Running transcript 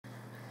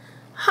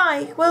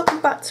Hi,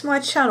 welcome back to my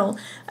channel.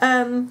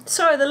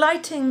 Sorry, the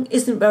lighting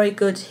isn't very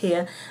good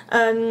here.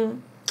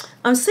 I'm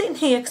sitting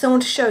here because I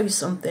want to show you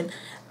something.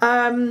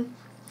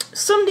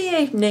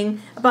 Sunday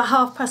evening, about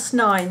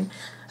 9:30,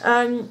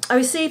 I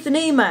received an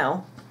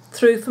email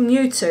through from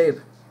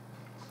YouTube,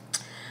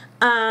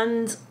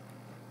 and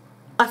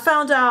I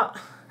found out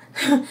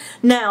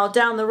now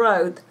down the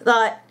road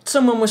that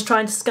someone was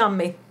trying to scam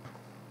me.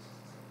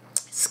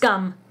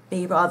 Scam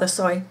me rather,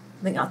 sorry.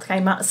 I think that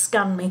came out as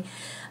scam me.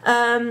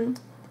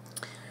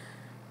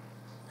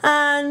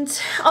 And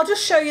I'll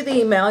just show you the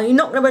email. You're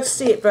not going to be able to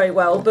see it very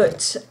well,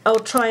 but I'll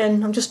try,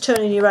 and I'm just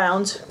turning you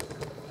around.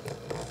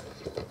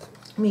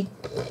 Let me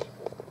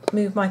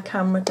move my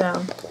camera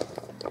down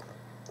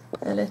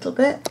a little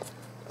bit,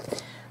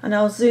 and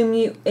I'll zoom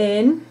you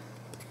in.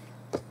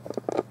 I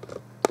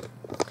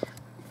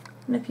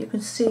don't know if you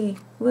can see.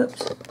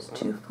 Whoops, it's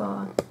too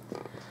far. I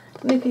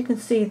don't know if you can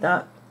see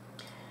that,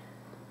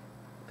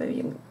 but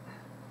you can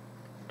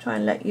try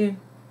and let you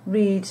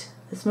read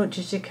as much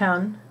as you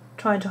can.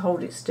 Trying to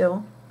hold it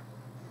still.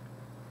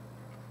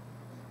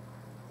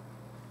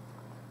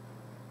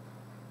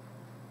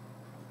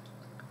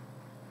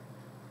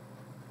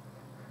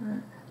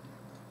 Right.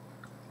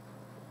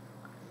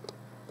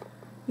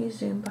 Let me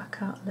zoom back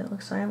out a little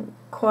because I haven't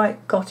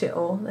quite got it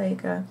all. There you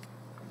go.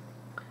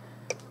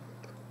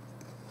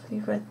 So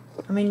you've read.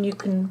 I mean, you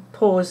can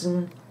pause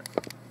and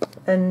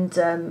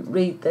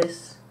read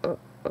this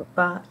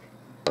back.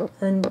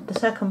 And the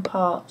second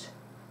part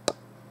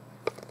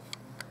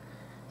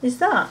is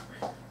that.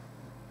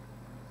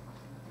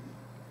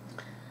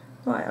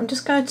 Right, I'm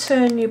just going to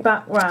turn you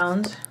back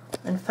round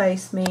and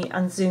face me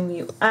and zoom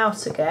you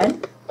out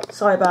again.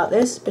 Sorry about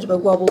this, bit of a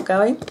wobble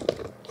going.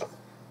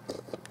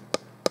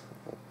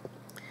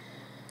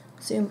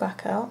 Zoom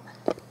back out.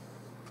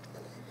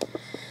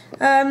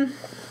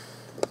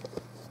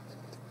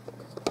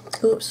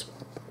 Oops,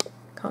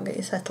 can't get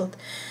you settled.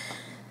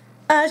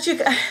 As you,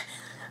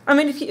 I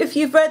mean, if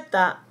you've read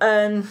that,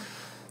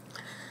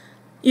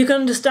 you can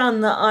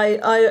understand that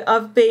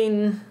I've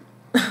been,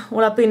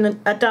 well, I've been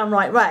a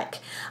downright wreck.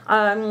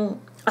 I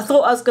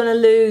thought I was going to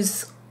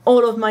lose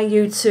all of my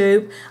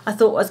YouTube. I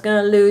thought I was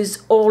going to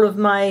lose all of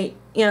my,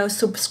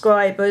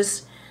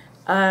 subscribers.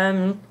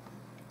 And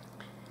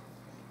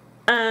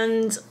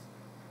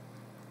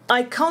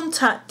I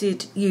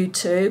contacted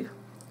YouTube,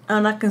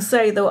 and I can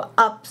say they were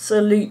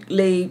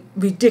absolutely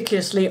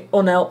ridiculously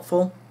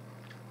unhelpful.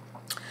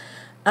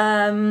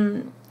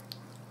 All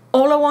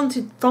I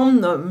wanted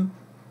from them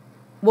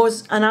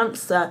was an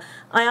answer.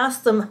 I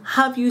asked them,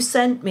 have you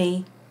sent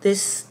me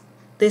this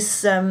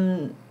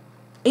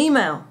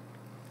email?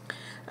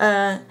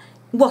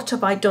 What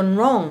have I done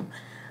wrong?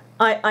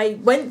 I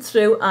went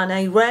through and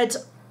I read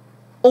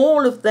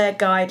all of their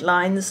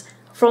guidelines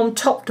from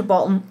top to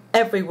bottom,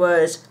 every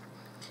word.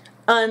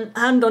 And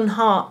hand on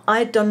heart, I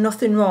had done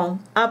nothing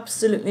wrong,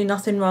 absolutely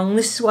nothing wrong.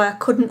 This is why I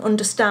couldn't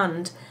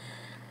understand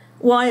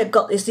why I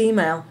got this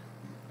email.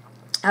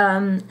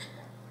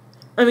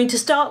 I mean, to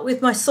start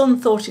with, my son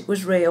thought it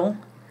was real.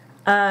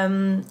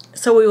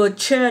 So we were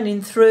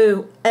churning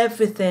through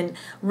everything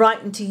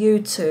right into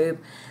YouTube.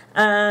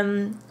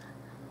 And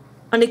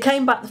it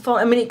came back the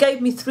following, I mean, it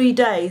gave me 3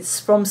 days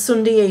from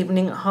Sunday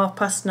evening at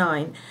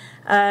 9:30.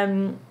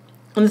 And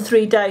the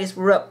 3 days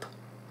were up,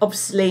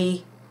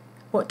 obviously,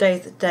 what day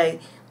is the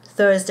day?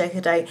 Thursday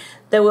today.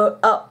 They were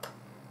up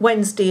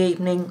Wednesday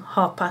evening,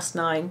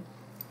 9:30.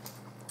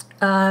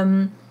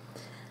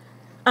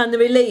 And the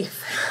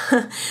relief,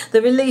 the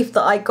relief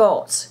that I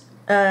got,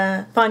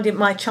 finding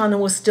my channel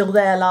was still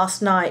there last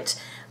night,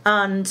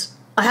 and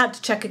I had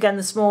to check again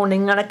this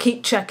morning, and I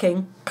keep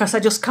checking because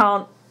I just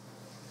can't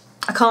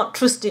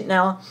trust it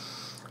now,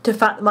 to the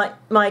fact that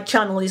my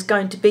channel is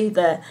going to be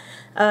there.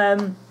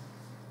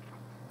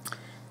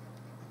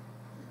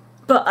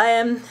 But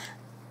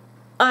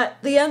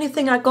the only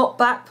thing I got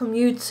back from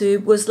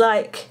YouTube was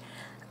like,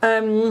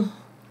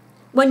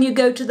 when you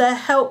go to their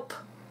help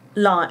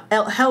line,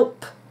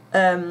 help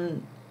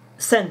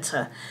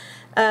centre,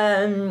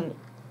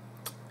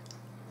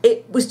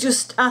 it was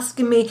just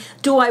asking me,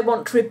 do I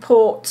want to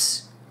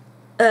report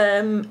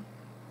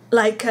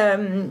like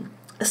a,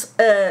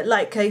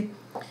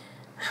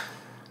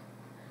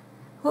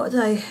 what did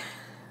I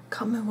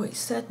can't remember what it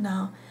said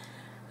now.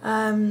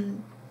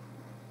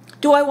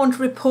 Do I want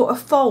to report a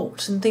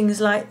fault and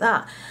things like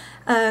that?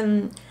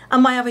 Am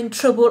I having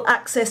trouble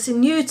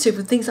accessing YouTube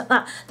and things like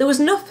that? There was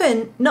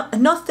nothing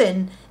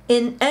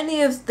in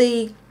any of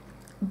the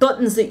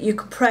buttons that you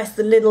could press,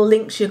 the little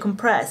links you can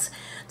press,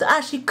 that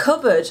actually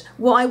covered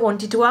what I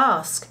wanted to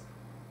ask.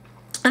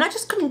 And I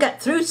just couldn't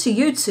get through to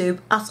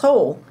YouTube at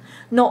all,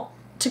 not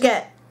to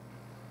get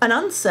an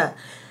answer.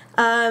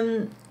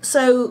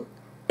 So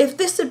if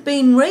this had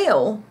been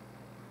real,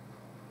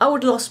 I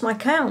would have lost my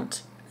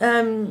account.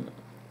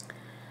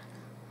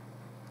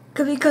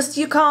 Because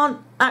you can't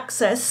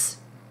access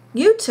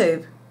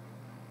YouTube.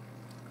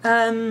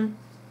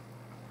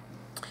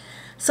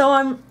 So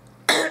I'm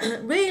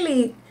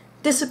really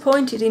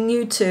disappointed in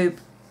YouTube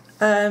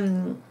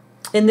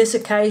in this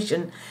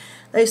occasion,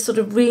 they sort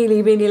of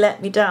really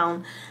let me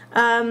down.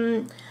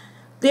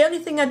 The only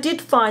thing I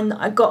did find that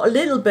I got a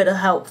little bit of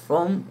help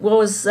from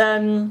was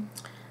the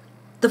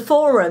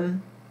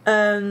forum,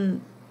 the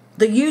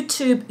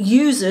YouTube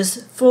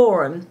users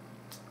forum,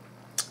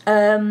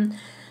 and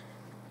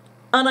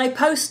I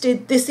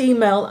posted this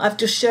email I've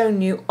just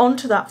shown you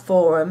onto that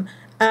forum,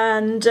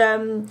 and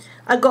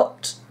I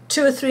got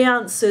 2 or 3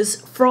 answers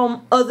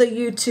from other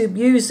YouTube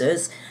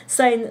users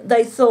saying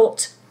they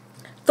thought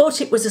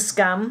it was a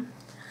scam.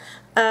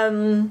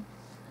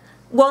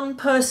 One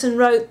person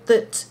wrote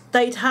that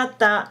they'd had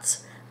that,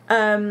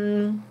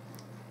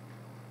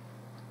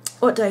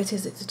 what date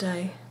is it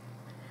today?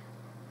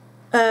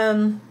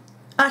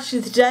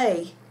 Actually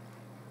today,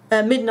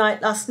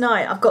 midnight last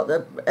night. I've got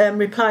the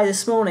reply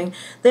this morning.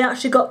 They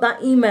actually got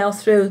that email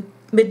through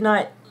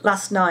midnight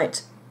last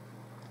night,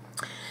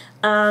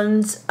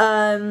 and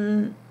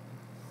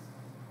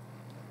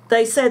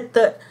they said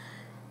that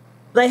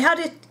they had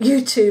a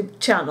YouTube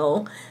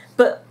channel,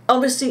 but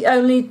obviously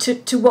only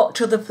to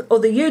watch other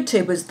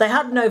YouTubers. They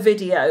had no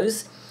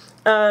videos.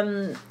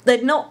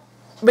 They'd not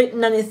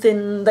written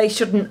anything they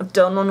shouldn't have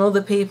done on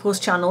other people's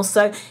channels,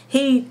 so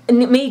he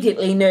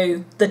immediately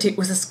knew that it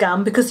was a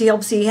scam because he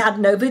obviously had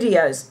no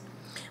videos.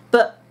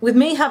 But with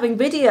me having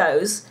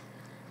videos,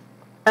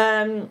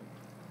 you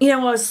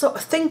know, I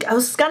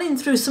was scanning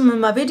through some of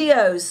my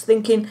videos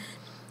thinking,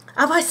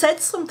 have I said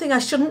something I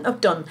shouldn't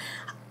have done?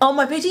 Are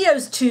my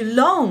videos too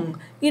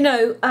long? You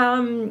know,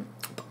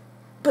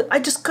 but I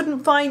just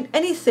couldn't find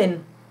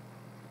anything,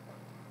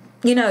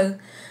 you know,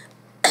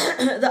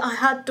 that I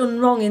had done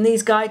wrong in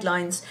these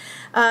guidelines.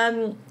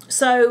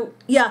 So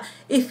yeah,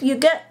 if you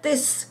get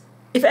this,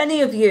 if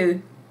any of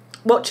you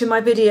watching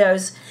my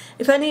videos,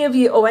 if any of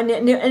you, or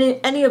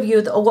any of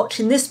you that are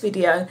watching this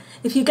video,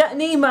 if you get an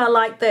email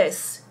like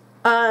this,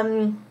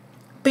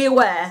 be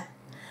aware.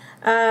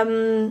 I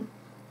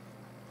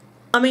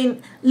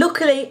mean,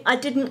 luckily I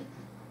didn't,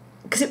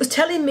 because it was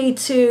telling me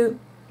to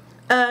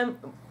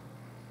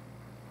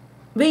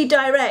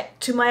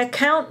redirect to my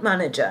account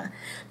manager.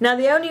 Now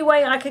the only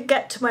way I could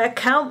get to my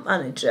account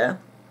manager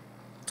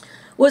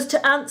was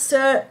to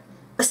answer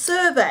a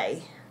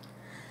survey.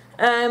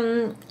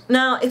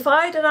 Now if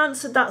I'd have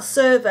answered that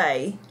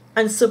survey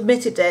and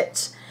submitted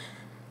it,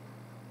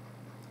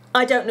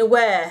 I don't know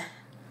where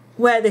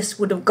this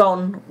would have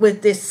gone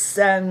with this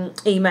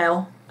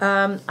email.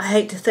 I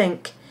hate to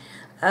think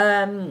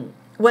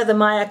whether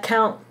my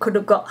account could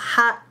have got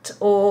hacked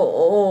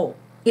or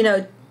you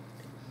know,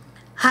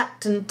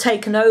 hacked and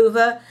taken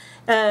over.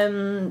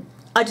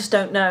 I just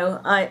don't know.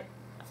 I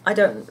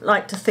don't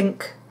like to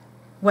think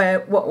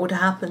what would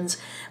have happened.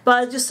 But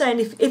I was just saying,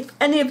 if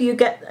any of you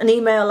get an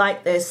email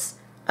like this,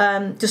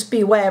 just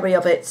be wary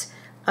of it,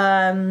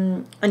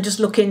 and just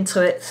look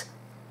into it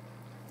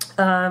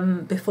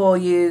before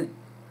you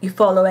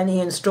follow any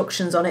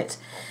instructions on it.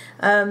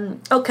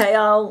 Okay,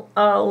 I'll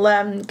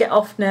get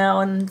off now,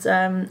 and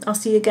I'll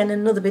see you again in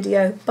another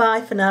video.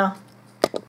 Bye for now.